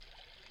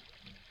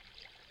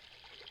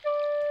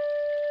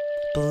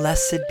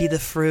Blessed be the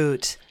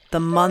fruit. The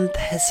month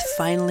has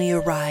finally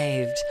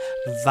arrived.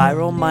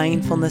 Viral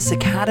Mindfulness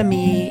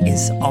Academy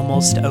is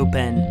almost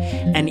open.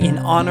 And in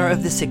honor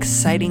of this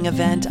exciting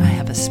event, I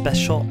have a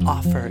special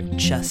offer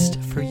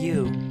just for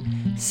you.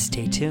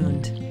 Stay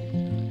tuned.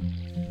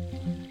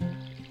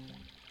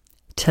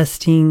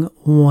 Testing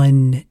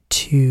 1,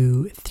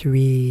 2,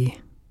 3.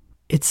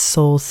 It's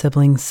Soul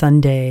Sibling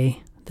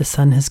Sunday. The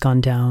sun has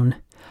gone down.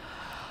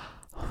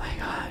 Oh my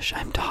gosh,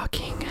 I'm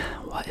talking.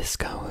 What is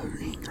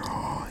going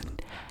on?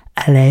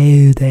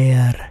 Hello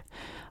there.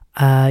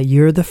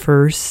 You're the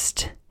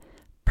first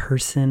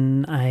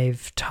person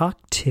I've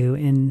talked to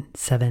in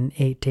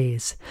 7-8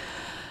 days.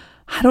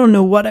 I don't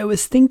know what I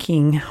was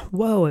thinking.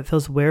 Whoa, it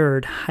feels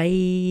weird.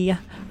 Hi.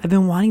 I've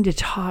been wanting to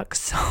talk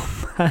so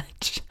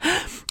much.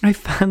 I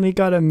finally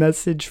got a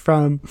message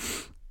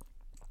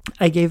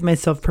I gave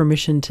myself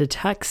permission to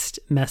text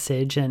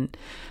message and,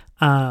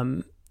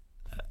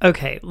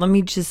 okay,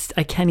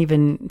 I can't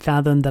even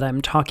fathom that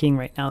I'm talking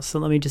right now. So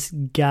let me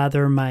just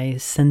gather my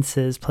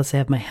senses. Plus I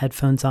have my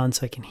headphones on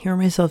so I can hear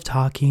myself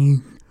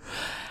talking.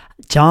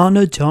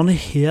 Donna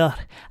here.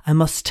 I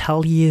must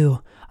tell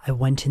you, I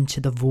went into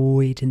the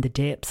void in the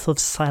depths of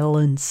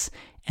silence,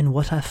 and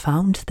what I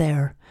found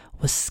there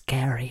was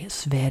scary.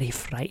 It's very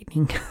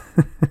frightening.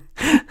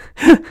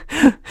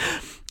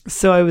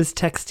 So I was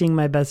texting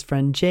my best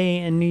friend Jay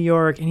in New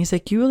York, and he's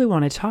like, "You really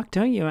want to talk,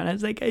 don't you?" And I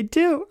was like, I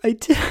do.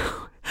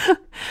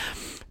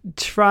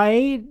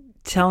 Try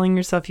telling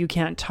yourself you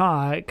can't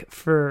talk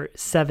for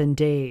 7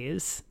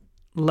 days,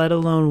 let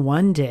alone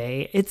one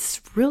day.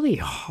 It's really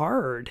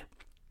hard.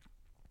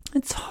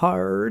 It's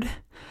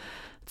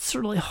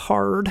really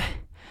hard.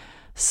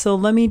 So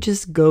let me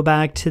just go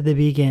back to the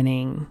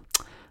beginning.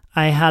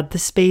 I had the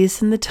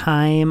space and the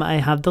time. I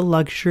have the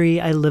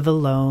luxury. I live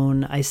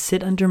alone. I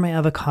sit under my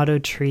avocado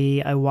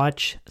tree. I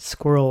watch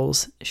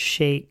squirrels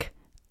shake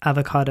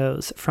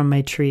avocados from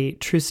my tree.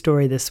 True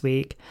story this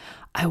week.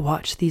 I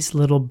watch these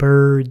little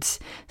birds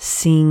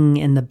sing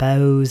in the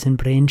boughs and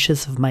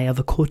branches of my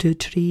avocado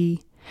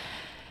tree.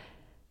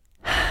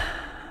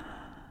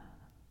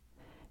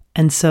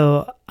 And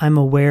so I'm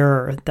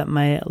aware that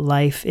my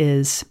life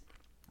is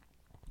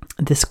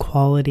this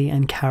quality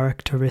and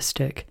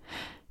characteristic.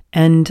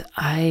 And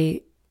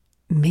I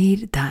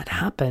made that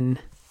happen.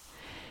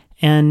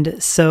 And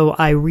so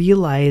I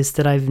realized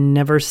that I've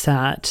never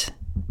sat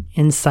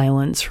in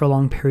silence for a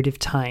long period of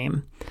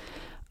time.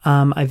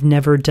 I've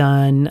never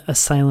done a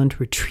silent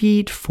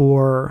retreat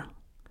for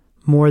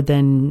more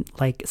than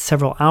like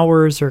several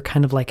hours, or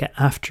kind of like an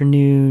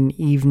afternoon,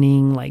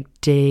 evening, like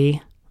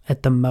day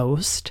at the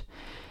most.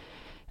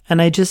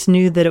 And I just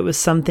knew that it was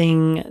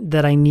something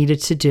that I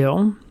needed to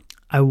do.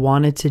 I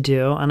wanted to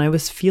do, and I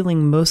was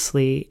feeling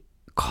mostly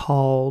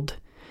called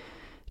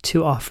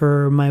to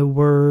offer my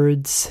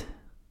words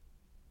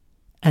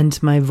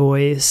and my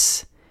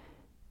voice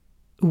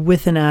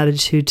with an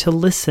attitude to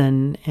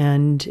listen.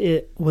 And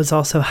it was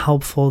also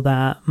helpful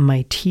that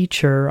my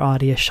teacher,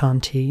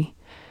 Adyashanti,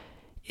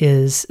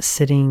 is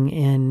sitting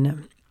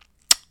in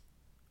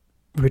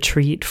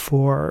retreat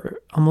for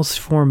almost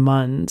 4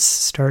 months,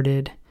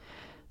 started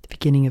the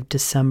beginning of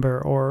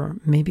December, or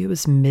maybe it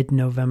was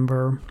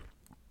mid-November.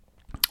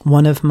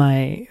 One of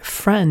my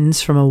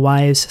friends from a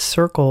wives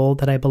circle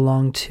that I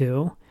belong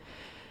to,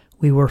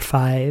 we were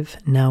 5,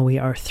 now we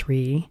are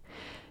 3.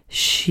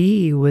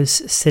 She was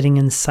sitting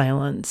in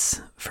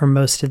silence for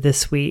most of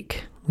this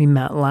week. We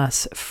met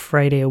last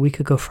Friday, a week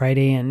ago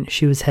Friday, and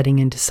she was heading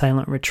into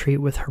silent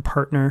retreat with her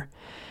partner.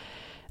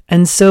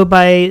 And so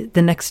by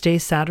the next day,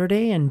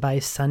 Saturday, and by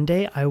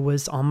Sunday, I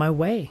was on my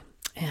way.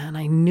 And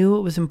I knew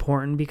it was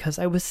important because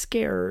I was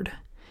scared.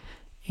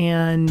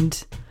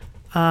 And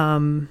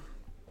I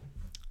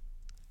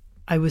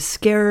was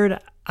scared.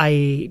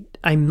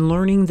 I'm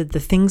learning that the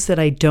things that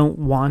I don't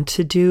want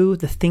to do,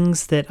 the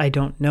things that I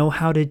don't know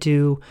how to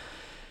do,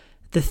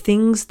 the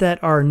things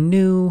that are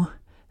new,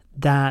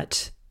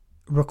 that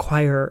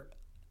require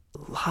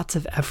lots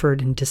of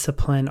effort and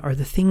discipline, are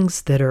the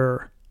things that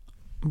are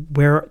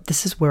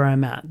this is where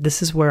I'm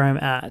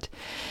at.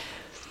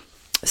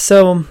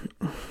 So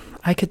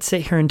I could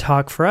sit here and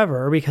talk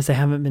forever because I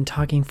haven't been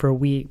talking for a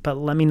week, but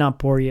let me not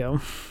bore you.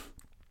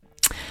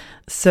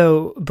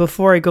 So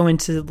before I go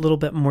into a little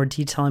bit more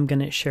detail, I'm going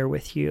to share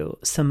with you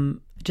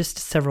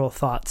several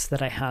thoughts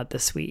that I had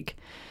this week.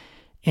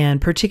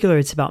 And particularly,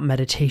 it's about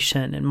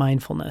meditation and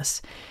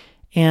mindfulness.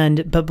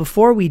 But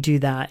before we do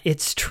that,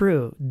 it's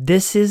true.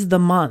 This is the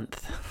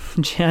month,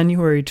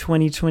 January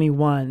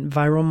 2021.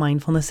 Viral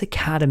Mindfulness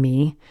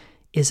Academy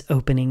is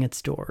opening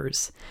its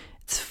doors.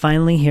 It's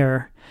finally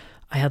here.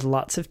 I had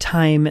lots of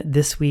time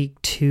this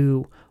week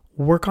to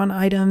work on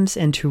items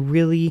and to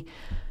really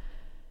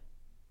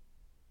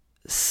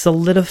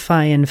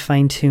solidify and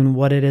fine-tune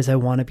what it is I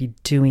want to be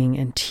doing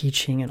and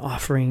teaching and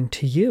offering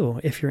to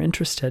you if you're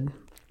interested.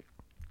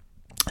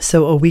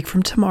 So a week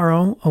from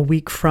tomorrow, a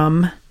week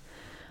from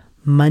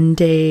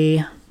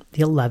Monday,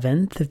 the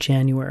 11th of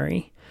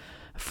January,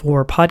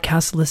 For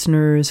podcast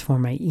listeners, for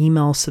my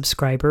email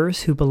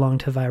subscribers who belong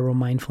to Viral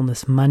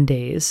Mindfulness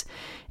Mondays,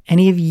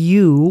 any of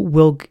you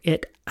will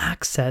get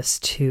access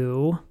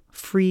to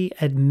free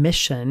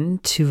admission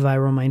to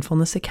Viral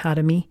Mindfulness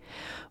Academy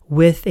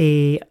with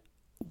a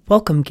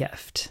welcome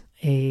gift,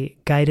 a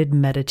guided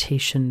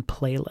meditation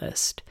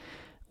playlist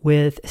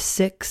with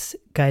 6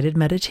 guided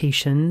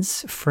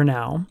meditations for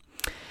now.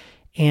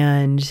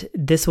 And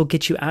this will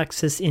get you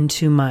access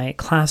into my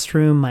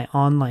classroom, my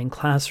online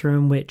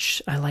classroom,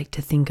 which I like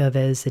to think of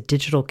as a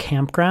digital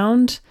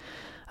campground,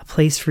 a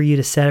place for you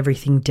to set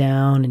everything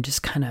down and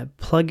just kind of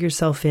plug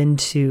yourself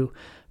into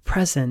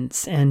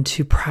presence and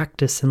to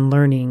practice and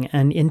learning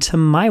and into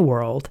my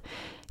world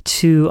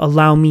to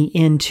allow me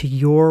into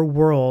your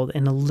world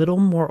in a little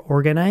more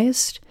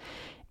organized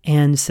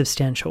and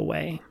substantial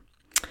way.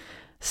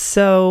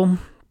 So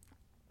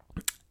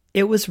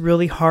it was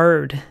really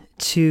hard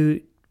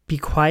to be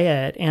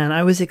quiet, and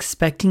I was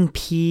expecting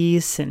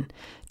peace and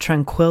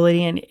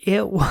tranquility, and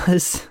it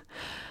was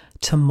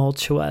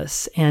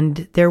tumultuous.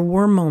 And there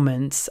were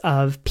moments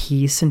of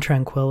peace and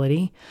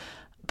tranquility,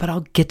 but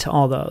I'll get to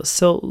all those.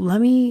 So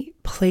let me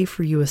play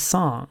for you a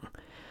song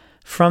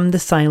from the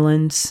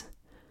silence,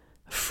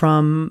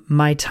 from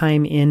my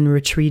time in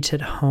retreat at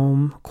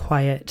home,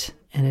 quiet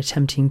and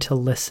attempting to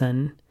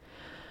listen.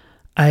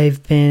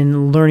 I've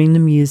been learning the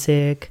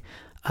music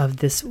of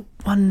this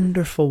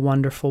wonderful,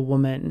 wonderful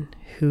woman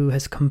who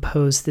has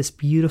composed this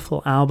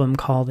beautiful album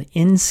called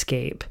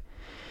Inscape.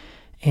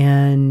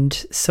 And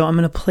so I'm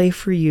going to play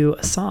for you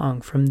a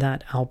song from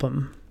that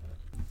album.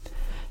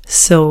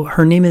 So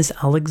her name is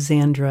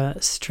Alexandra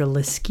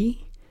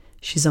Streliski.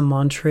 She's a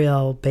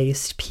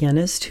Montreal-based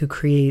pianist who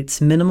creates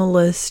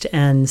minimalist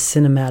and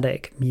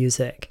cinematic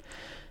music.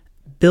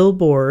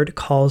 Billboard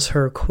calls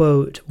her,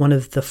 quote, one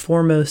of the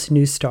foremost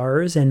new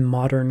stars in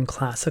modern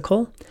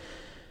classical.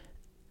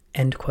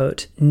 End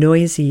quote.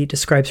 Noisy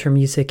describes her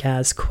music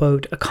as,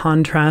 quote, a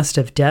contrast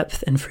of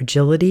depth and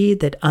fragility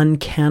that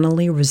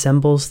uncannily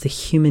resembles the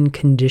human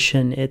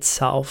condition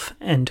itself,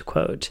 end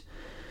quote.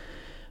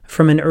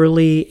 From an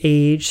early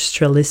age,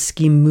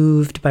 Streliski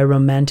moved by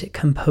romantic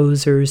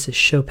composers as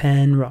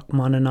Chopin,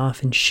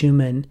 Rachmaninoff, and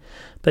Schumann,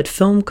 but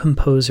film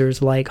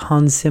composers like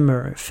Hans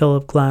Zimmer,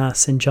 Philip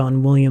Glass, and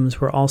John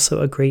Williams were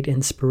also a great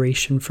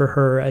inspiration for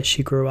her as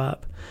she grew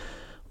up.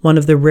 One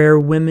of the rare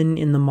women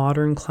in the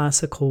modern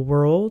classical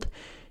world,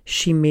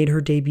 she made her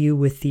debut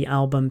with the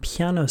album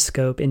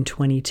Pianoscope in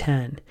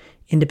 2010.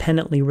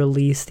 Independently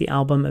released, the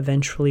album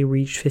eventually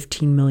reached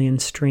 15 million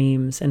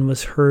streams and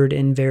was heard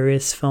in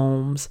various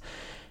films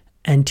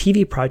and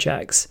TV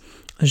projects.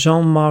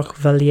 Jean-Marc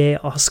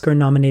Vallée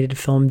Oscar-nominated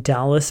film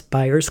Dallas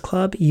Buyers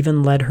Club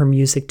even led her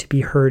music to be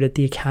heard at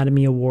the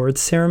Academy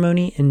Awards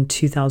ceremony in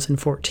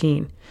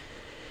 2014.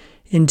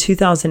 In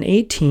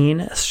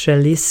 2018,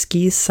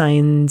 Streliski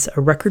signs a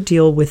record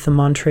deal with the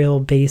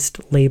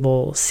Montreal-based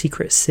label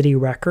Secret City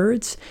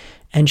Records,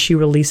 and she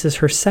releases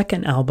her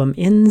second album,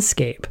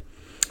 Inscape.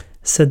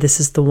 So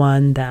this is the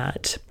one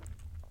that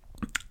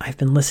I've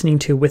been listening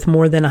to, with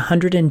more than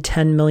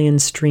 110 million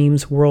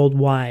streams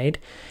worldwide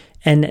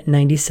and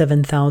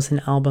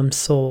 97,000 albums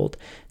sold.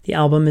 The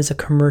album is a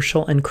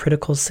commercial and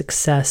critical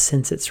success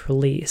since its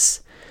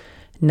release.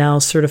 Now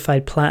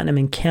certified platinum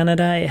in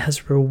Canada, it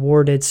has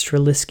rewarded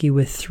Streliski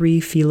with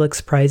 3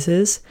 Felix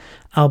Prizes,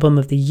 Album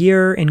of the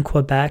Year in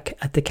Quebec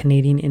at the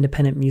Canadian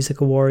Independent Music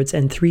Awards,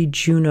 and 3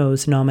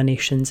 Junos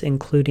nominations,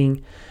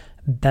 including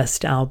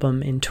Best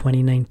Album in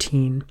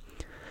 2019.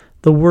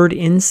 The word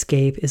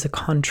inscape is a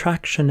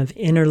contraction of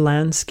inner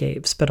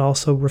landscapes, but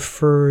also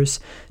refers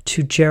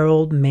to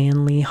Gerald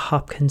Manley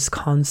Hopkins'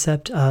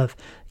 concept of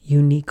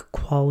unique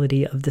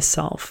quality of the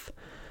self,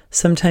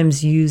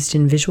 sometimes used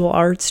in visual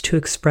arts to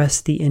express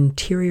the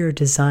interior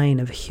design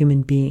of a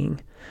human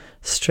being.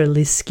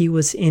 Streliski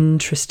was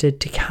interested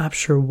to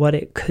capture what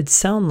it could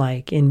sound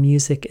like in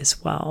music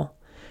as well.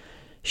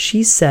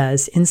 She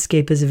says,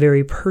 Inscape is a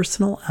very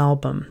personal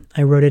album.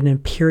 I wrote it in a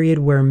period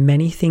where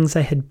many things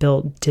I had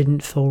built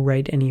didn't feel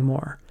right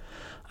anymore.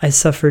 I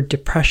suffered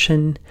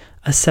depression,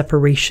 a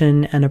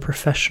separation, and a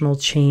professional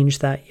change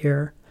that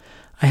year.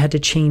 I had to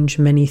change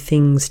many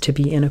things to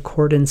be in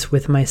accordance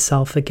with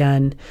myself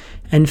again,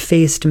 and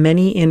faced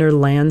many inner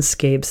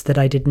landscapes that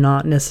I did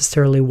not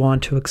necessarily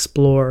want to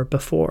explore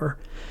before.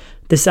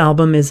 This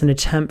album is an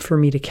attempt for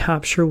me to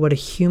capture what a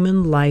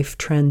human life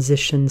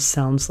transition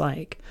sounds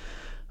like,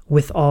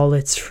 with all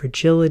its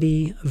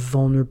fragility,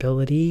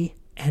 vulnerability,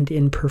 and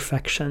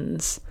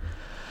imperfections.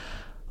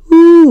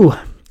 Ooh!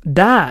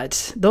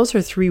 Those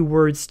are 3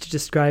 words to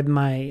describe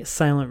my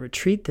silent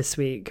retreat this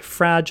week: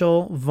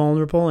 fragile,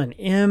 vulnerable, and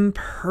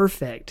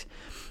imperfect.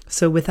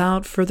 So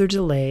without further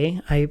delay,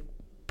 I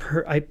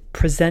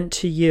present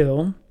to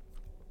you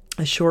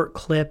a short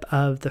clip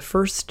of the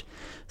first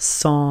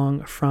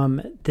song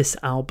from this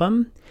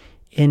album,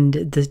 and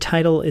the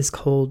title is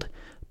called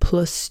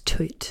Plus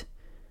Tout.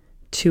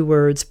 2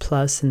 words,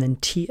 plus, and then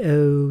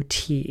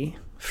T-O-T,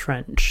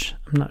 French.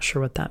 I'm not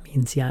sure what that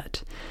means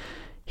yet.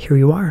 Here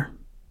you are.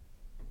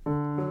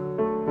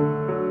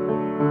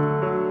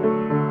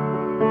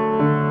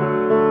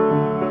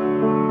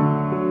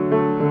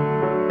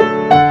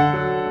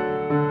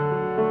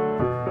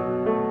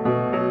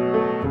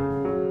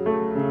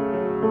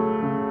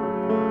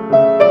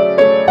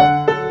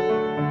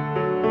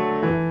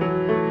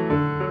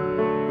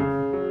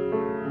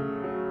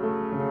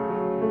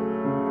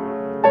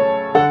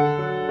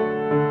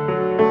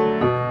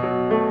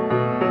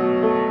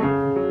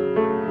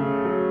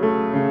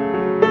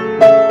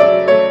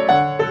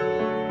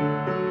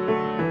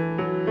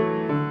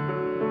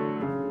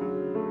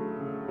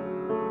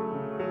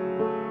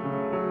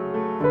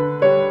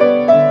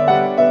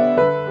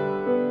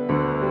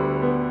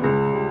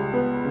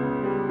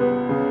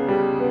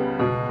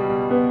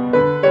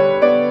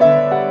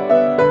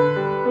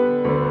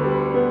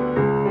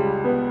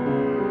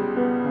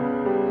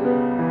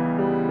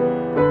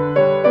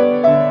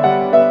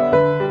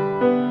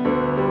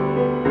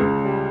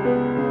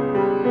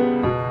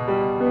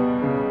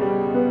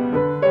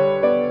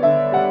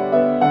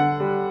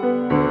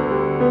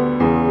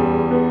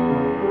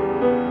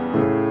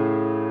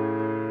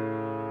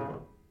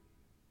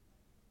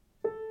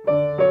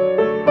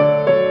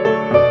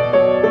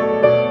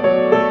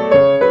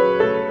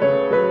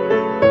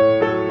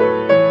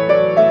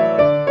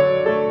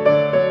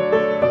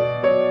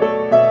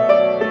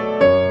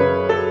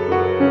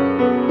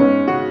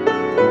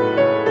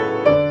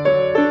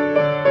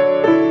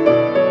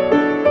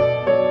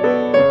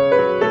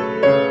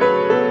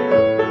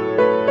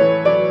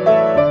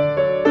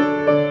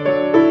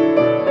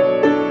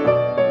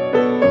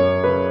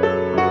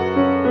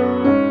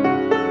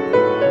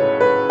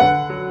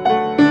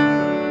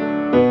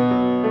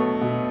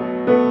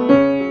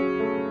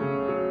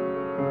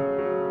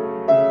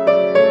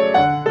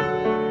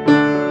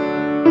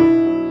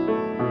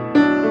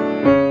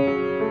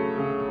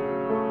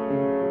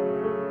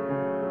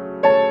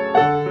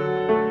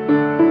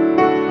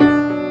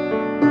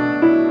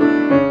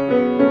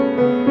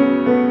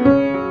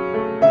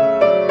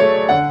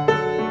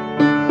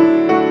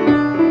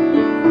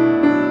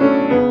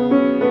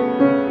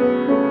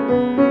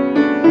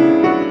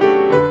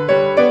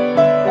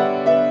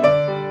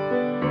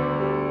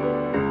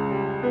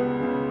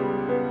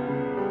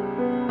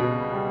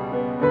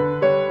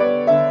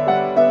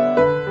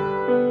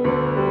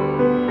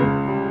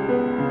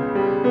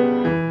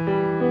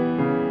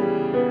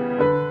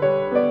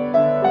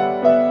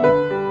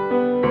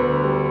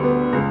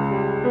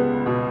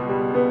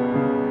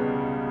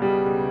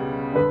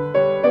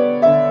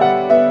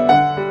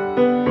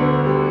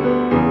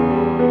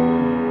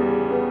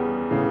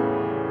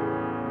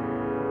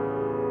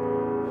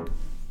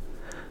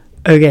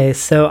 Okay,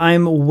 so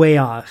I'm way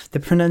off. The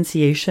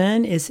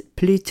pronunciation is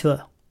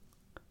plutôt.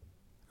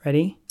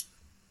 Ready?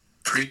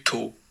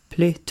 Plutôt.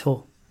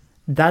 Plutôt.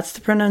 That's the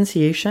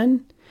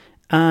pronunciation.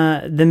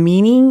 The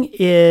meaning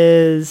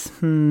is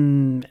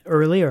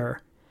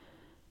earlier.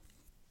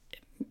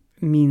 It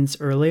means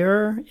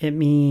earlier. It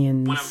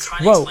means when I'm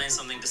trying to explain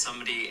something to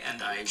somebody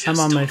and I just I'm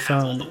on my don't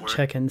have all the phone words.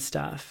 checking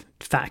stuff.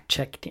 Fact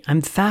checking.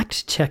 I'm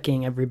fact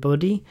checking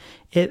everybody.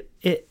 It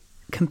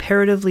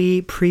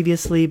comparatively,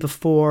 previously,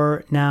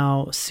 before,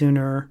 now,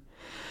 sooner.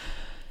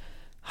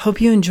 Hope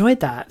you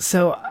enjoyed that.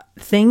 So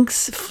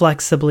thanks,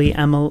 Flexibly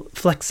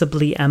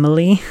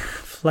Emily,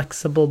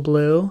 Flexible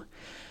Blue.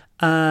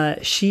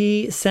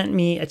 She sent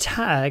me a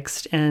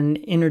text and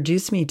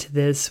introduced me to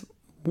this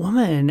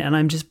woman, and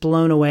I'm just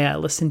blown away. I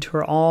listened to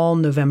her all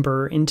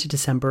November into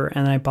December,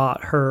 and I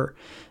bought her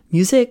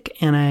music,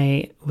 and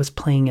I was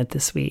playing it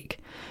this week.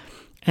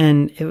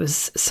 And it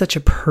was such a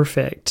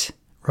perfect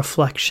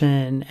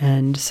reflection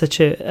and such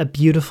a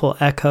beautiful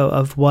echo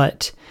of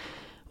what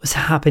was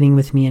happening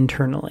with me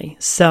internally.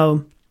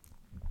 So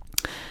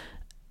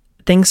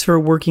thanks for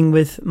working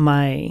with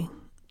my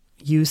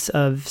use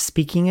of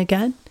speaking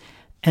again.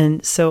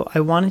 And so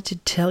I wanted to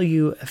tell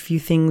you a few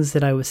things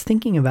that I was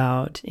thinking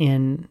about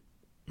in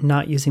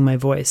not using my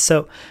voice.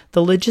 So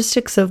the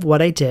logistics of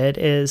what I did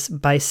is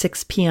by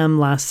 6 p.m.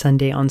 last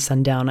Sunday on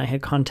sundown, I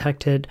had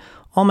contacted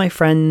all my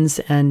friends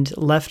and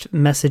left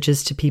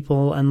messages to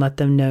people and let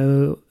them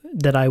know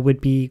that I would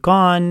be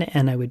gone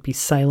and I would be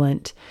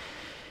silent.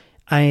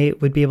 I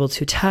would be able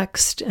to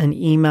text and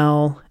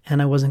email,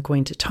 and I wasn't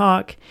going to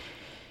talk.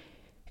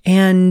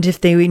 And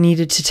if they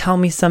needed to tell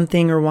me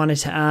something or wanted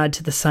to add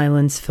to the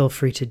silence, feel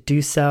free to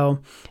do so.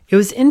 It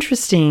was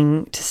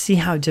interesting to see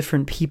how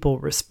different people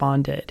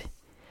responded.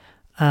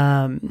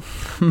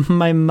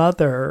 My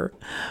mother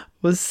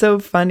was so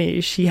funny.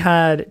 She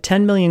had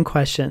 10 million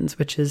questions,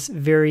 which is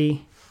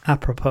very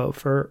apropos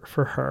for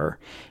her.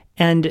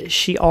 And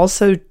she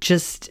also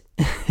just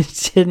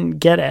didn't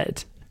get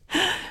it.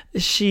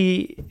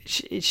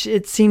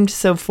 It seemed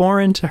so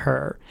foreign to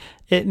her.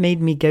 It made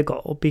me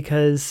giggle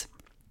because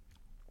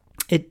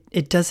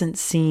it doesn't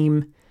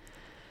seem,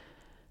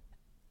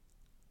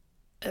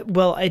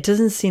 well, it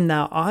doesn't seem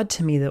that odd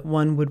to me that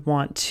one would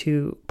want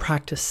to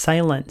practice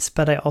silence,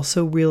 but I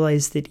also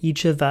realize that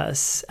each of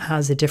us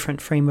has a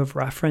different frame of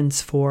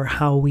reference for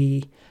how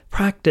we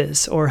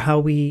practice or how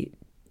we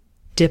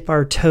dip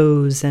our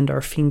toes and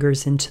our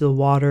fingers into the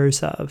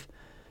waters of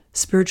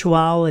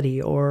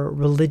spirituality or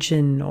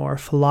religion or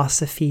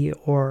philosophy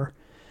or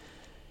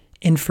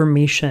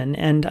information.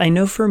 And I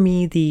know for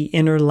me, the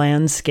inner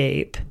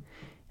landscape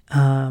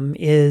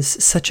is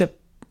such an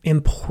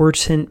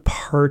important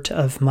part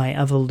of my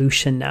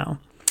evolution now.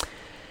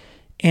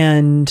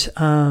 And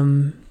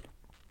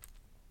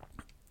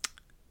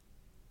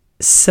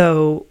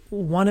so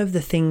one of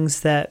the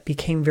things that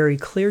became very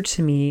clear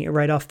to me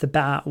right off the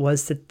bat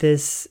was that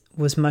this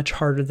was much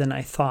harder than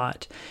I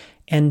thought.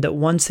 And that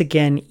once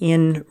again,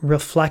 in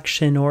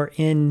reflection or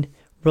in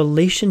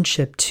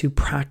relationship to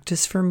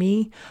practice for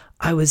me,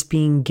 I was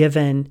being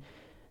given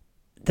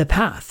the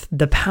path.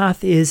 The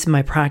path is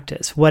my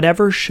practice.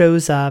 Whatever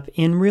shows up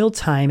in real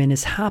time and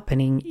is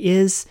happening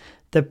is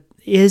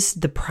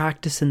the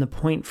practice and the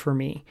point for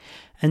me.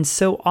 And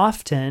so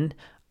often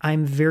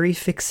I'm very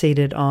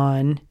fixated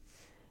on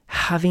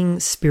having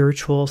the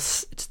spiritual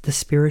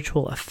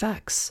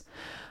effects.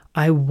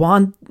 I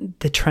want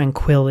the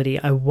tranquility.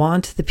 I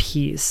want the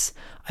peace.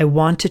 I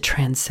want to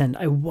transcend.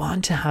 I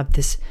want to have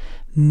this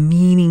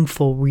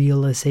meaningful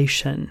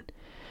realization.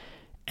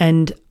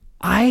 And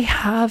I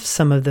have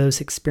some of those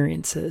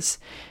experiences.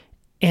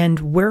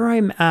 And where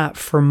I'm at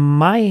for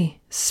my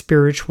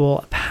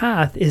spiritual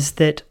path is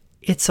that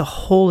it's a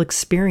whole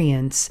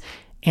experience,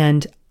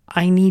 and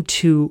I need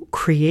to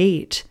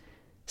create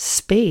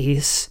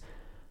space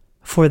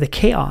for the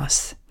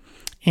chaos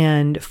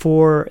and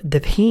for the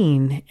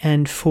pain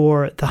and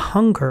for the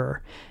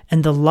hunger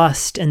and the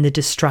lust and the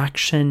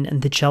distraction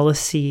and the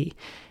jealousy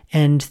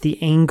and the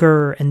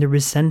anger and the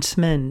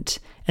resentment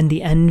and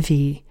the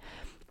envy.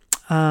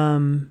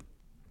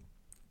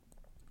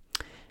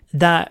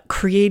 That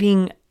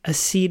creating a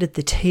seat at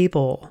the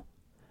table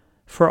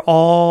for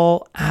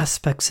all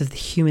aspects of the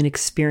human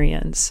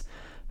experience,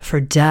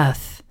 for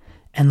death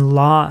and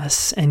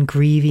loss and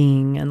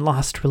grieving and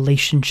lost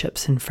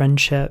relationships and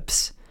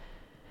friendships.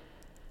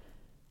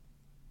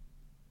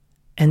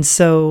 And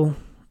so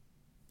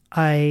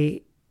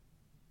I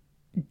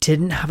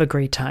didn't have a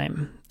great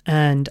time,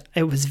 and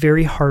it was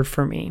very hard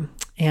for me,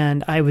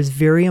 and I was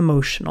very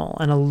emotional,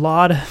 and a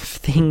lot of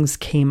things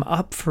came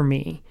up for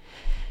me.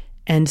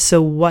 And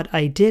so what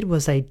I did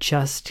was I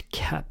just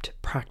kept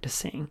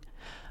practicing.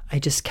 I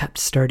just kept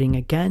starting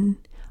again.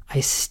 I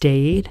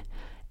stayed.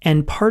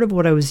 And part of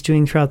what I was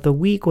doing throughout the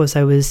week was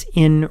I was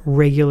in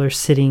regular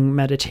sitting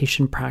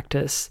meditation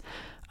practice.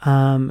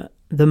 The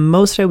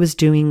most I was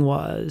doing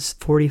was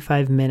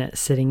 45-minute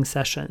sitting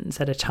sessions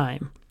at a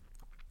time.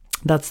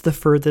 That's the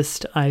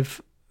furthest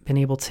I've been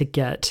able to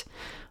get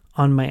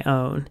on my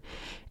own.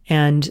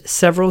 and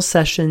several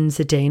sessions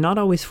a day, not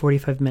always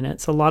 45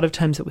 minutes. A lot of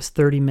times it was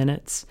 30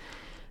 minutes.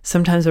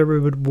 Sometimes I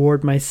would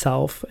reward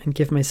myself and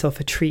give myself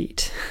a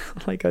treat,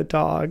 like a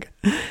dog.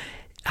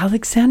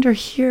 Alexander,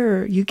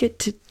 here, you get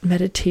to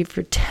meditate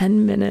for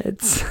 10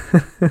 minutes.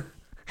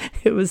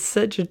 It was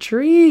such a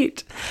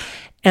treat.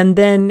 And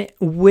then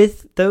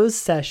with those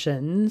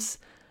sessions,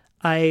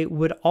 I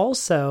would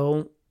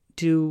also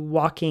do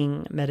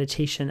walking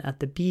meditation at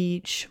the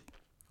beach.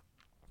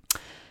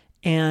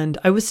 And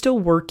I was still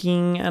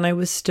working, and I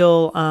was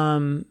still,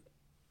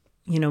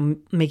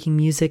 making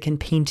music and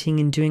painting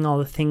and doing all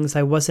the things.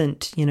 I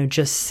wasn't,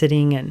 just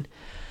sitting and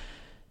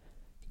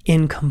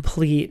in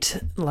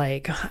complete,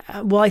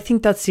 I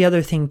think that's the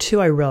other thing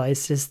too I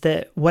realized, is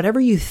that whatever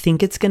you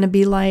think it's going to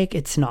be like,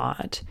 it's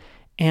not.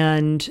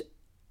 And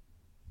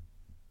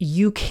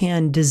you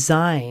can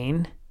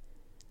design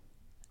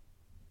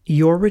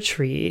your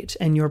retreat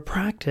and your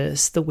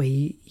practice the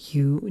way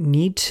you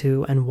need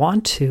to and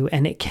want to,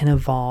 and it can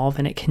evolve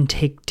and it can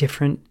take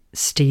different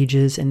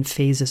stages and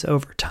phases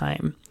over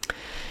time.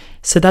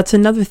 So that's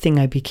another thing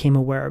I became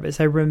aware of. Is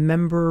I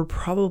remember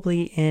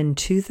probably in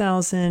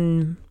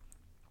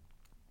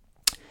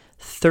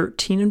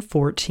 2013 and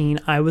 14,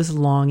 I was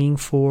longing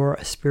for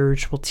a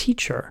spiritual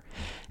teacher.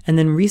 And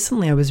then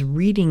recently I was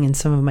reading in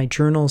some of my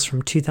journals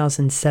from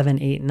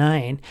 2007, 8,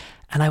 9,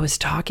 and I was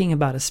talking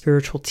about a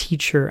spiritual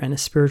teacher and a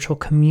spiritual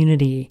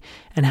community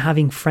and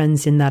having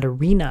friends in that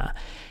arena.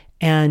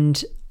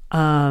 And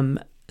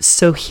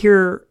so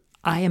here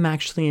I am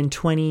actually in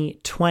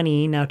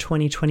 2020, now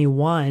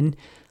 2021,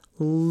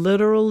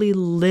 literally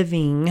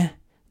living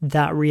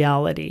that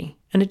reality.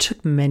 And it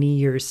took many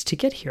years to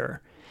get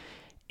here.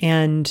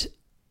 And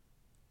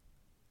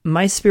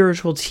my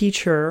spiritual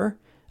teacher,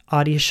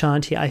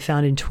 Adyashanti, I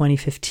found in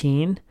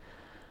 2015.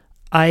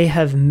 I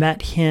have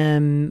met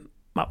him.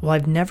 Well,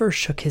 I've never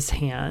shook his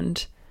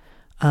hand.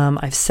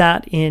 I've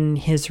sat in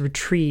his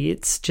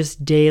retreats,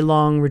 just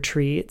day-long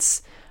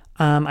retreats.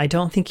 I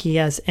don't think he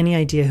has any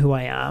idea who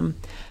I am.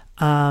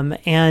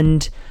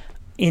 And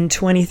in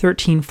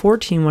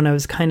 2013-14, when I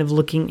was kind of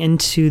looking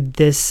into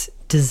this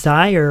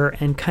desire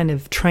and kind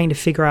of trying to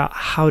figure out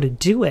how to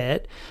do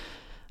it,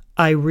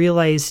 I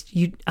realized,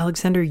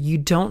 Alexander, you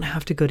don't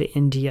have to go to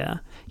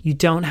India. You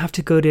don't have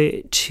to go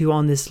to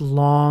on this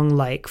long,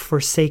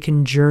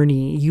 forsaken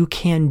journey. You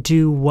can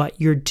do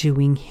what you're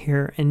doing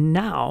here and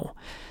now.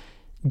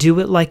 Do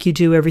it like you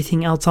do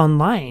everything else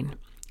online.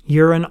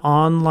 You're an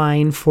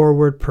online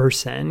forward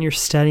person. You're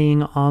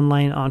studying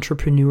online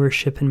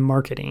entrepreneurship and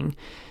marketing.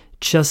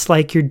 Just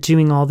like you're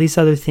doing all these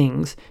other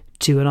things,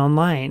 do it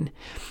online.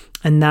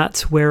 And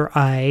that's where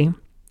I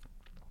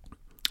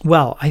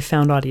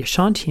found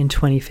Adyashanti in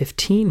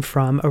 2015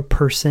 from a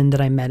person that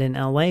I met in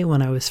LA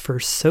when I was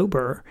first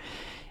sober.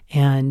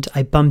 And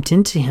I bumped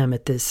into him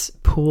at this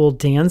pool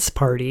dance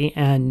party,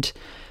 and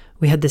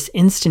we had this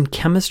instant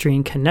chemistry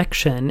and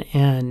connection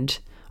and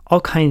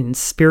all kinds,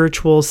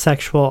 spiritual,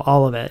 sexual,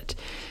 all of it.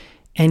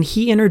 And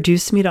he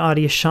introduced me to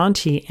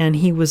Adyashanti, and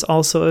he was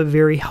also a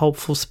very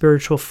helpful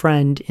spiritual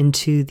friend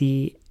into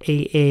the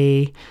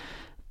AA,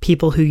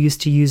 people who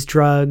used to use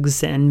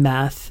drugs and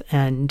meth,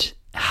 and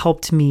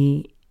helped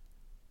me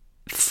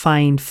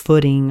find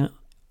footing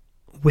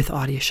with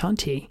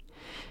Adyashanti.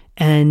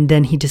 And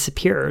then he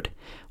disappeared.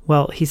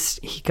 Well, he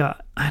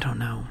got, I don't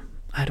know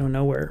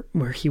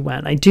where he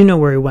went. I do know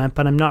where he went,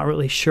 but I'm not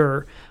really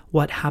sure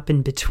what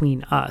happened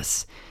between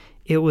us.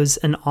 It was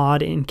an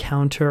odd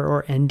encounter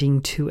or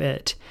ending to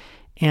it.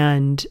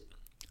 And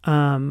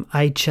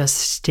I just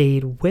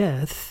stayed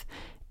with,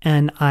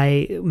 and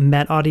I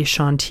met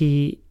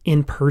Adyashanti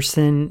in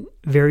person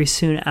very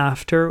soon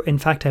after. In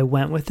fact, I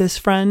went with this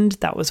friend.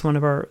 That was one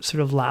of our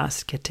sort of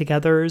last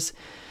get-togethers.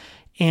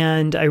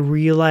 And I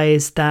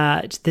realized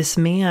that this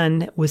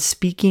man was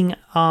speaking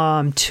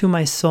to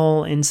my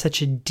soul in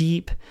such a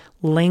deep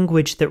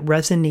language that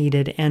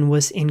resonated and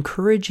was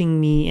encouraging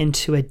me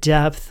into a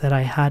depth that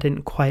I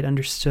hadn't quite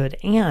understood,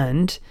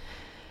 and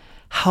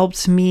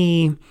helped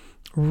me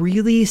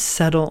really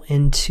settle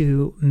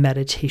into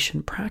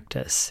meditation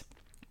practice.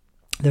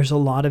 There's a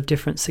lot of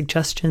different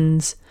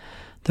suggestions.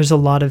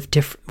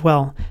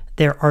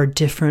 There are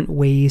different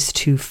ways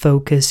to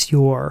focus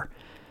your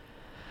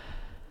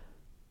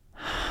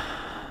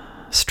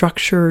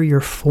structure, your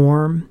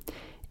form,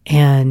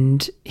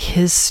 and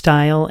his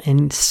style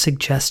and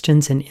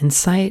suggestions and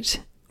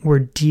insight were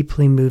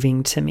deeply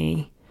moving to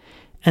me.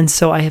 And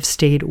so I have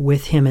stayed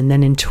with him. And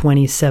then in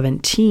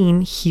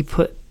 2017, he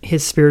put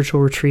his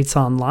spiritual retreats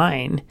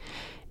online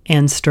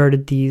and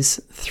started these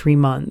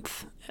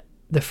 3-month,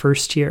 the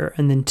first year,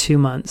 and then 2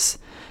 months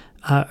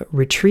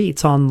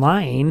retreats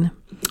online.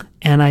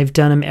 And I've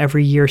done them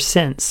every year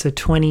since. So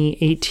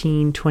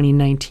 2018,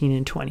 2019,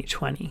 and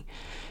 2020.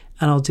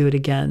 And I'll do it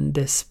again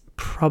this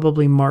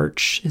probably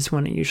March is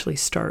when it usually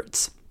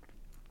starts.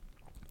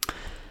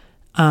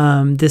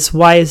 This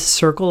wise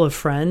circle of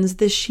friends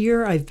this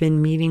year, I've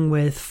been meeting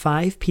with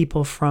 5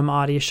 people from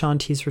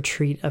Adyashanti's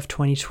retreat of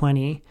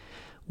 2020.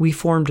 We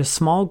formed a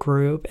small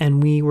group,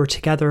 and we were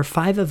together,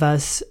 5 of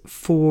us,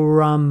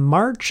 from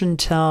March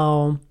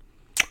until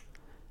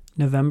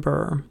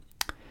November.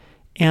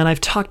 And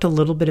I've talked a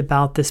little bit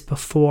about this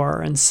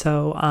before, and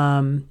so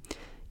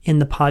in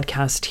the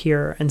podcast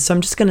here. And so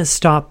I'm just going to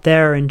stop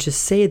there and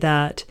just say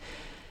that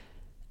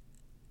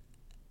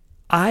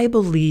I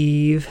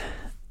believe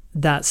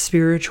that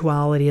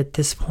spirituality at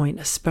this point,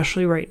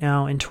 especially right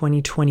now in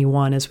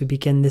 2021, as we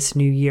begin this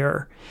new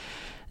year,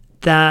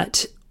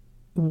 that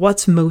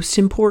what's most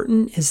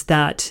important is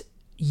that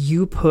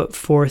you put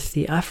forth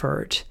the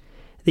effort,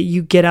 that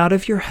you get out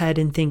of your head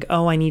and think,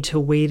 oh, I need to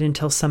wait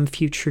until some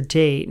future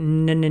date.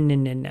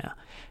 No.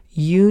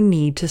 You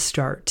need to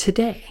start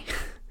today.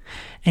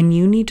 And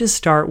you need to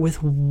start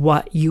with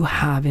what you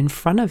have in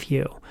front of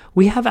you.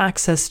 We have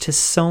access to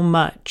so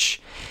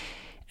much.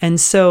 And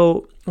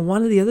so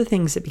one of the other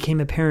things that became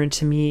apparent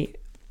to me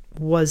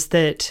was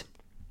that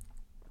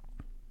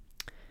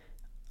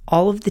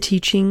all of the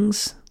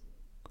teachings,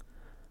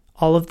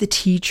 all of the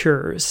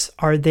teachers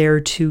are there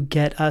to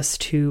get us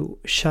to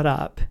shut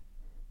up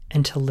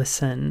and to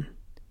listen.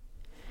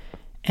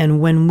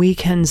 And when we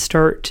can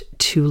start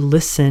to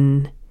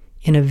listen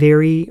in a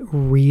very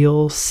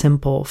real,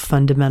 simple,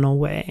 fundamental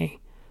way,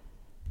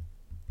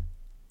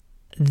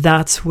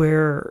 that's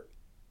where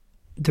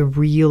the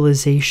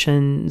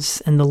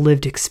realizations and the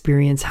lived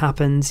experience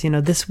happens.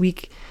 This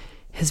week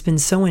has been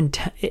so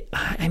intense.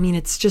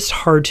 It's just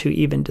hard to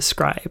even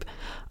describe.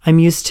 I'm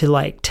used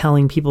to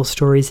telling people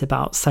stories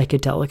about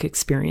psychedelic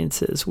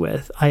experiences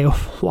with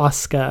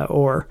ayahuasca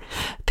or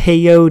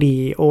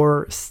peyote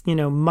or,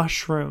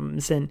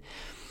 mushrooms. And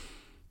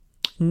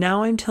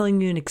now I'm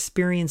telling you an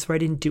experience where I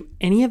didn't do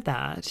any of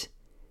that.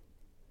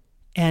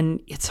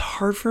 And it's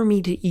hard for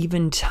me to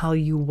even tell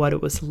you what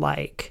it was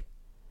like.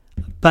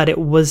 But it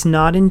was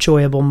not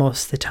enjoyable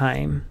most of the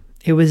time.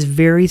 It was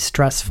very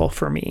stressful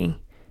for me.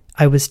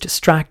 I was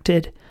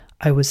distracted.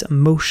 I was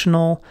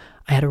emotional.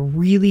 I had a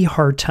really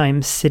hard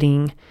time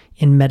sitting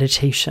in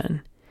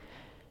meditation.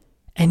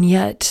 And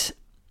yet,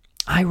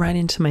 I ran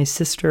into my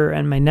sister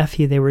and my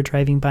nephew. They were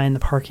driving by in the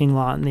parking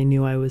lot and they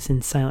knew I was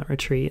in silent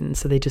retreat. And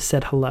so they just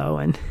said hello.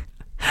 And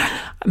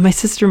my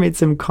sister made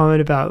some comment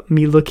about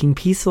me looking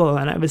peaceful.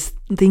 And I was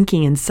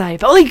thinking inside,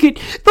 if only you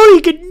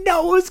could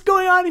know what's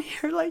going on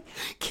here.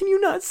 Can you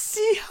not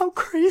see how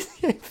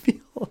crazy I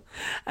feel?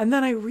 And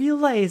then I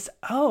realized,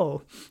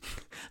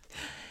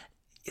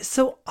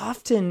 so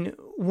often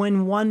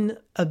when one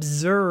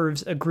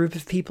observes a group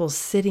of people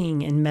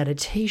sitting in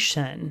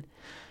meditation,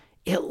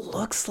 it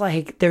looks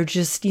like they're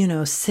just,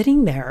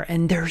 sitting there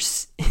and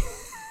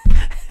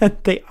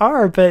they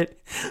are,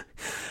 but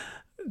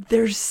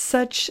there's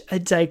such a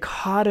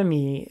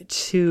dichotomy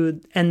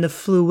and the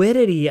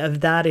fluidity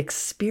of that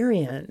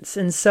experience.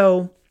 And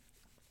so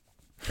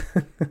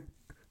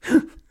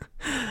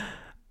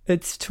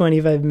it's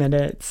 25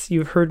 minutes.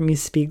 You've heard me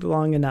speak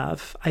long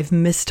enough. I've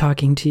missed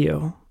talking to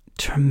you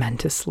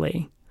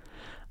tremendously.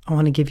 I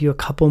want to give you a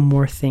couple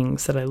more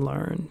things that I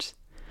learned.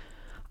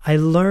 I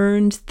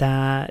learned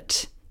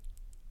that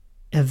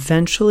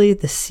eventually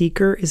the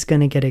seeker is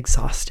going to get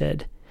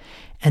exhausted.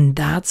 And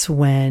that's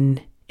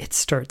when it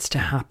starts to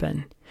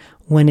happen.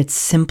 When it's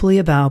simply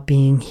about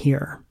being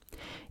here.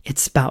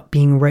 It's about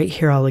being right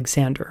here,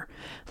 Alexander.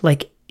 I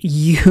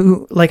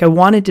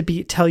wanted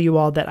to tell you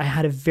all that I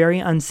had a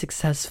very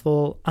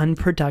unsuccessful,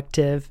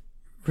 unproductive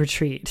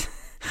retreat.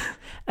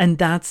 And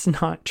that's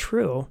not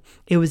true.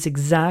 It was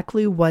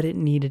exactly what it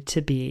needed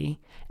to be.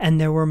 And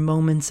there were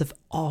moments of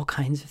all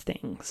kinds of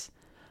things.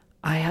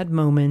 I had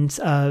moments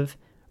of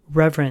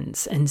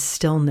reverence and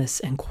stillness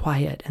and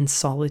quiet and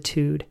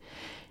solitude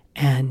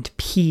and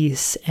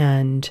peace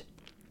and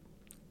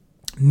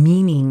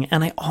meaning.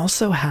 And I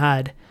also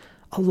had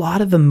a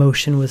lot of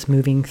emotion was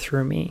moving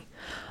through me,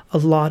 a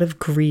lot of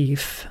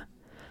grief,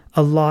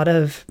 a lot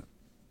of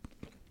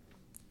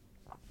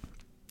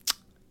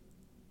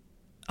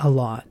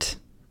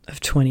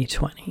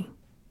 2020.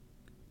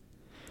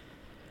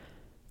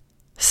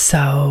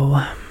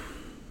 So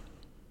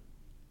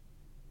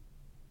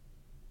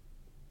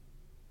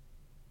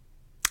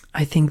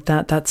I think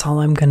that's all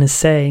I'm going to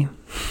say.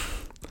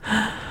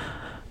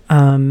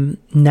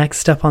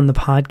 Next up on the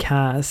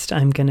podcast,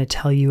 I'm going to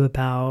tell you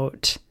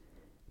about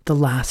the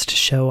last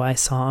show I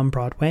saw on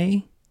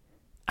Broadway.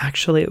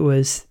 Actually, it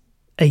was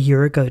a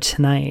year ago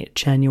tonight,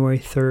 January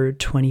 3rd,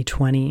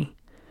 2020.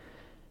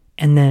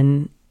 And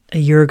then a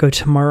year ago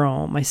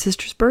tomorrow, my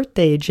sister's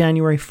birthday,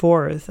 January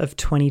 4th of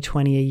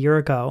 2020, a year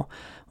ago,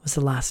 was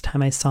the last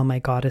time I saw my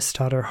goddess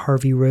daughter,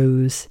 Harvey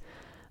Rose.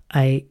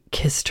 I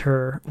kissed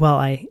her. Well,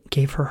 I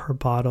gave her her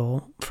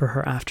bottle for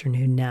her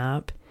afternoon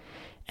nap.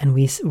 And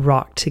we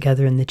rocked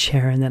together in the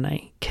chair, and then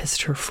I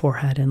kissed her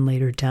forehead and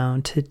laid her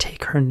down to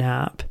take her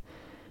nap.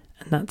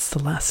 And that's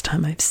the last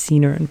time I've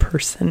seen her in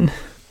person.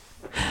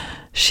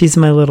 She's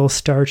my little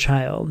star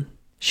child.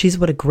 She's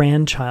what a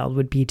grandchild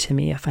would be to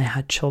me if I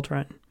had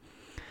children.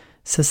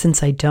 So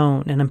since I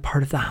don't, and I'm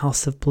part of the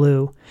House of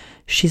Blue,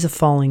 she's a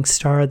falling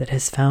star that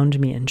has found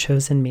me and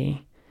chosen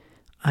me.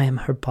 I am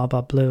her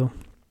Baba Blue.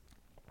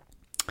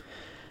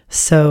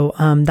 So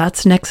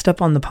that's next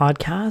up on the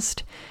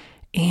podcast.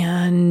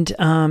 And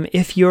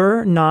if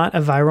you're not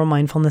a Viral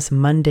Mindfulness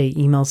Monday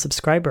email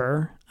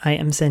subscriber, I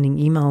am sending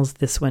emails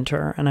this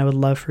winter, and I would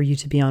love for you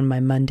to be on my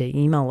Monday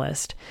email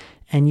list.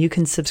 And you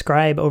can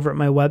subscribe over at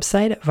my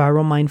website at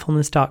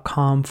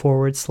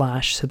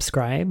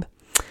viralmindfulness.com/subscribe.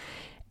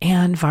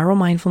 And Viral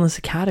Mindfulness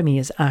Academy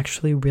is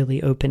actually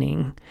really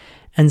opening.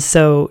 And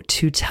so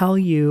to tell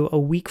you, a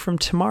week from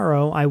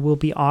tomorrow, I will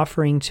be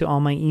offering to all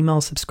my email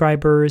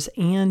subscribers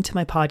and to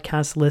my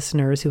podcast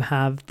listeners who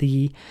have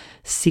the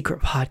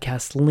secret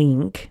podcast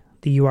link,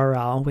 the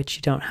URL, which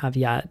you don't have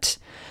yet,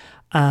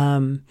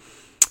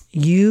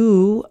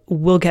 you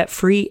will get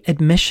free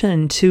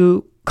admission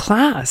to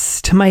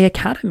class, to my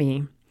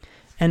academy.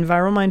 And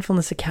Viral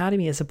Mindfulness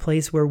Academy is a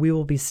place where we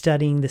will be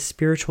studying the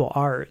spiritual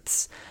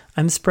arts.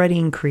 I'm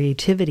spreading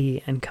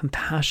creativity and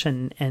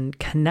compassion and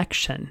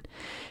connection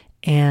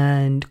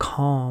and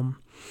calm.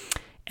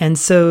 And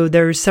so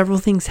there's several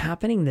things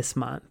happening this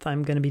month.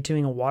 I'm going to be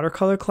doing a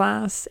watercolor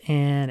class,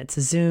 and it's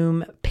a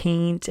Zoom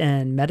paint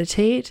and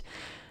meditate.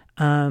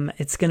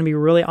 It's going to be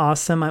really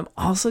awesome. I'm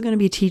also going to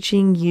be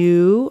teaching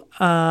you,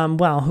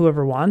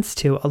 whoever wants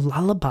to, a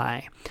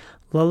lullaby.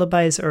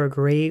 Lullabies are a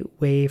great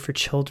way for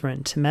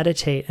children to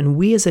meditate. And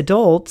we as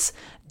adults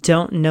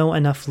don't know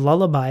enough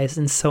lullabies.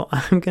 And so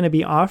I'm going to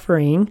be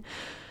offering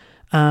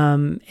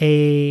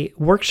a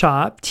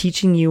workshop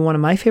teaching you one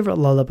of my favorite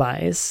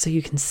lullabies so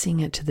you can sing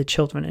it to the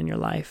children in your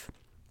life.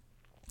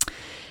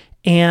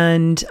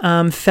 And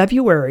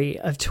February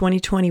of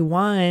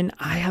 2021,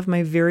 I have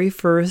my very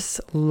first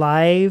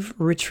live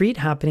retreat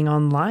happening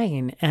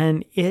online,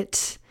 and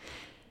it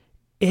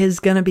is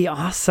going to be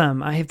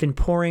awesome. I have been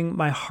pouring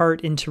my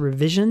heart into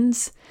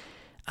revisions.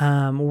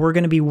 We're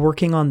going to be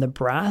working on the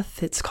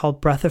breath. It's called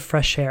Breath of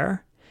Fresh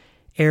Air.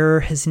 Air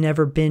has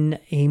never been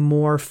a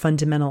more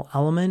fundamental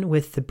element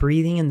with the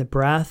breathing and the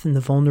breath and the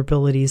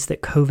vulnerabilities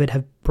that COVID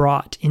have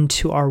brought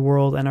into our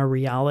world and our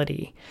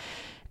reality.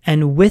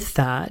 And with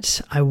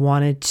that, I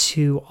wanted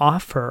to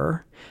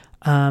offer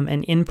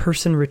an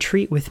in-person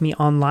retreat with me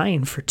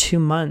online for 2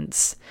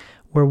 months,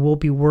 where we'll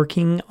be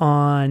working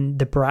on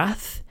the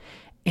breath,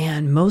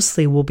 and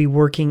mostly we'll be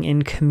working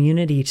in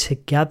community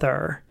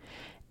together.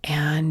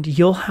 And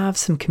you'll have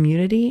some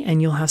community,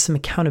 and you'll have some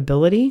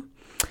accountability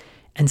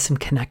and some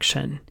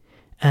connection.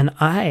 And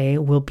I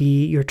will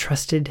be your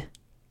trusted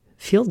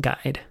field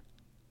guide,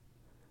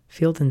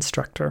 field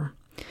instructor.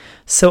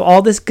 So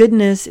all this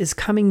goodness is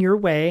coming your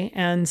way.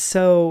 And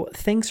so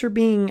thanks for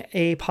being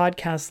a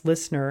podcast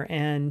listener.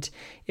 And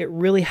it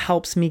really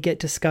helps me get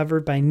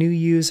discovered by new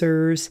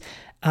users.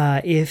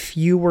 If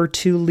you were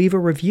to leave a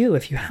review,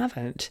 if you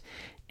haven't,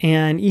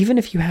 and even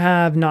if you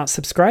have not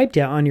subscribed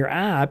yet on your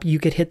app, you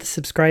could hit the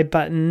subscribe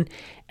button,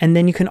 and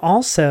then you can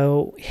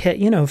also hit,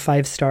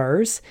 5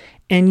 stars,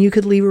 and you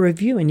could leave a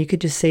review, and you could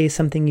just say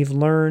something you've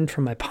learned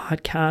from my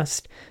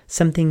podcast,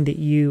 something that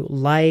you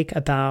like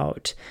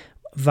about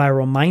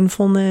viral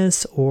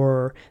mindfulness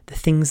or the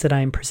things that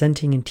I'm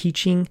presenting and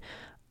teaching.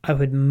 I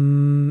would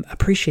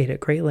appreciate it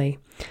greatly.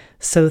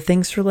 So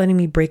thanks for letting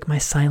me break my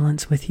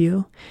silence with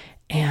you.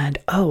 And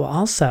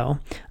also,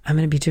 I'm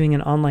going to be doing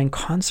an online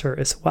concert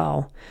as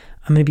well.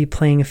 I'm going to be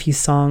playing a few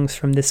songs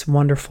from this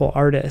wonderful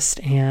artist.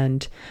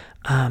 And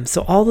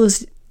so all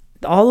those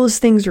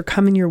things are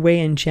coming your way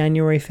in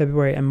January,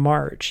 February, and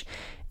March.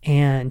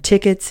 And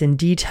tickets and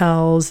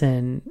details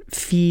and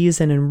fees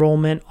and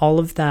enrollment, all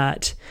of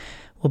that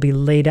will be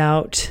laid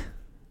out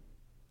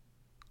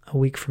a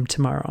week from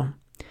tomorrow,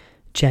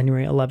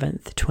 January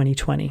 11th,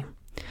 2020.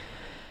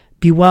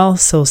 Be well,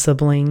 soul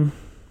sibling.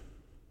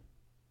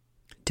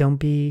 Don't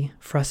be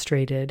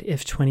frustrated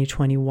if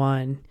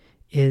 2021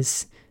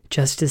 is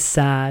just as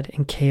sad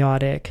and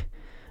chaotic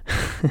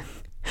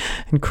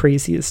and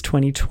crazy as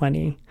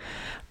 2020.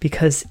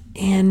 Because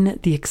in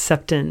the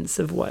acceptance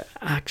of what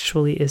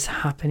actually is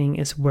happening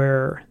is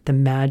where the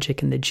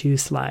magic and the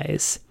juice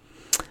lies.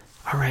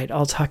 All right,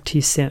 I'll talk to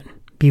you soon.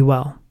 Be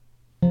well.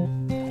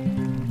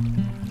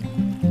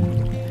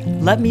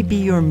 Let me be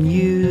your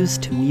muse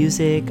to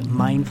music,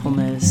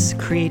 mindfulness,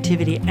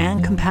 creativity,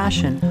 and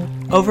compassion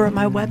over at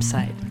my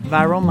website,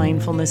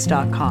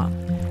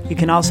 viralmindfulness.com. You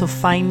can also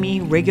find me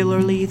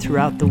regularly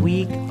throughout the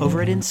week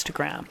over at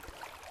Instagram.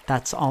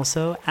 That's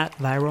also at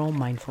Viral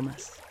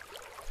Mindfulness.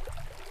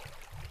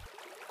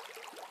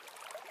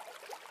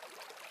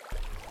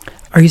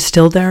 Are you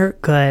still there?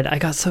 Good. I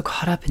got so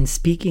caught up in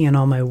speaking in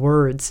all my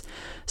words.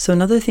 So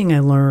another thing I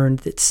learned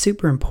that's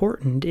super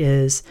important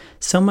is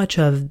so much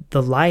of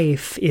the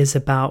life is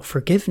about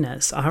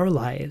forgiveness. Our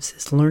lives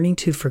is learning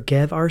to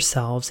forgive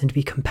ourselves and to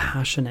be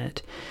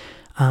compassionate.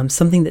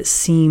 Something that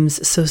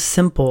seems so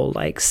simple,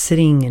 like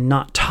sitting and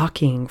not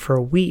talking for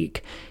a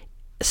week,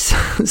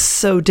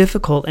 so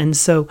difficult. And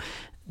so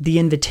the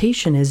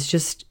invitation is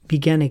just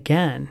begin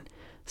again,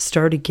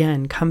 start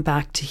again, come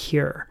back to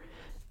here.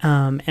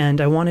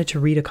 And I wanted to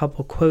read a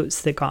couple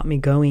quotes that got me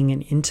going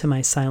and into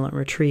my silent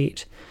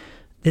retreat.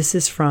 This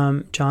is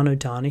from John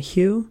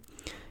O'Donohue.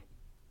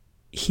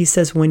 He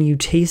says, when you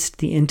taste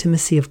the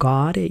intimacy of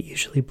God, it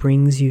usually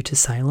brings you to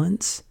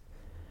silence.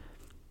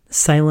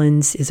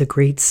 Silence is a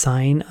great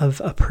sign of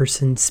a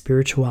person's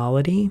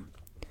spirituality.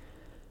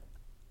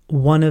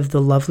 one of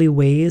the lovely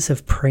ways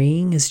of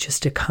praying is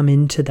just to come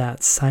into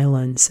that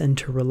silence and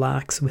to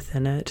relax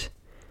within it.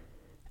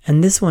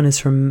 And this one is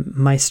from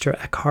Meister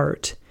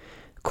Eckhart.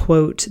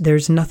 Quote,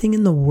 "There's nothing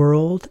in the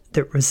world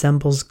that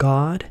resembles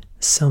God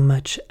so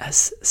much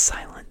as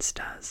silence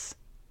does."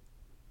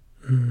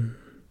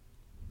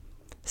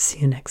 See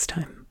you next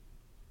time.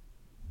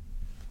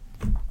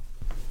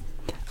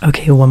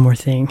 Okay, one more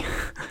thing.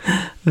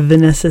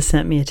 Vanessa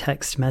sent me a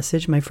text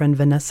message. My friend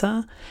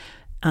Vanessa,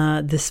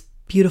 this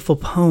beautiful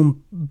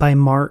poem by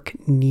Mark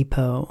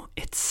Nepo.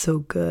 It's so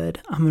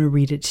good. I'm going to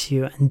read it to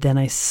you, and then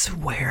I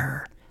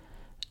swear,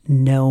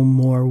 no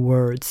more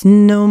words.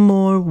 No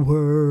more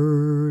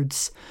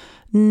words.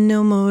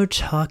 No more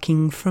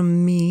talking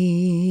from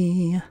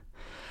me.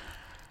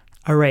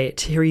 All right,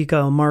 here you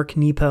go. Mark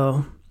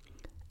Nepo.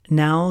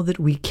 Now that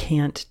we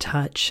can't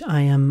touch,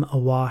 I am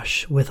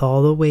awash with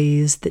all the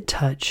ways that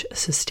touch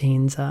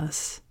sustains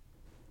us.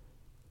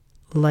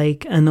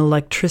 Like an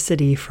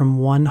electricity from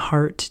one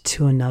heart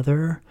to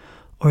another,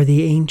 or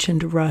the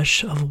ancient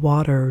rush of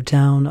water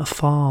down a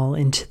fall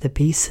into the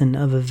basin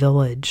of a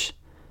village.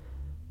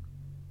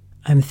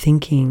 I'm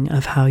thinking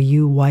of how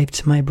you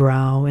wiped my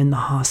brow in the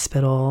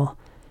hospital,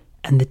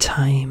 and the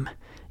time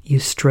you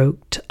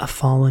stroked a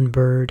fallen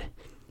bird,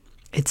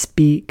 its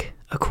beak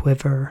a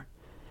quiver,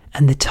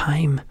 and the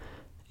time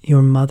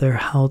your mother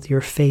held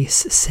your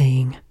face,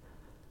 saying,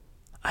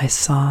 "I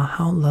saw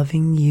how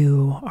loving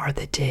you are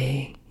the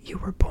day you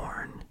were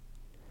born."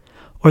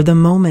 Or the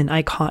moment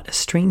I caught a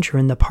stranger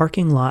in the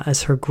parking lot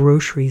as her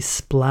groceries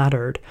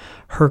splattered,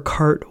 her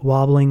cart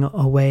wobbling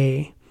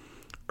away.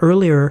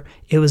 Earlier,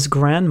 it was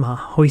Grandma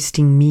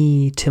hoisting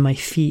me to my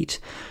feet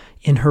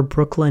in her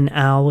Brooklyn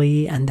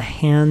alley, and the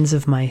hands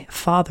of my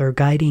father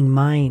guiding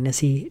mine as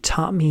he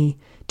taught me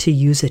to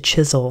use a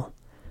chisel.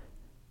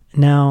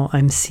 Now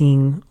I'm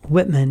seeing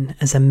Whitman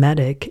as a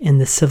medic in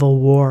the Civil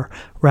War,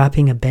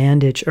 wrapping a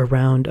bandage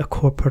around a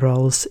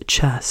corporal's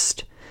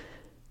chest.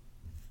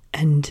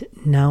 And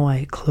now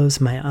I close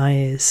my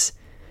eyes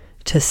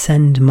to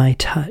send my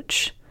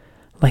touch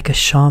like a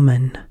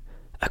shaman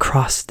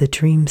across the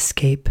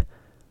dreamscape,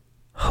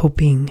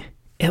 hoping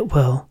it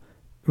will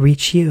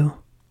reach you.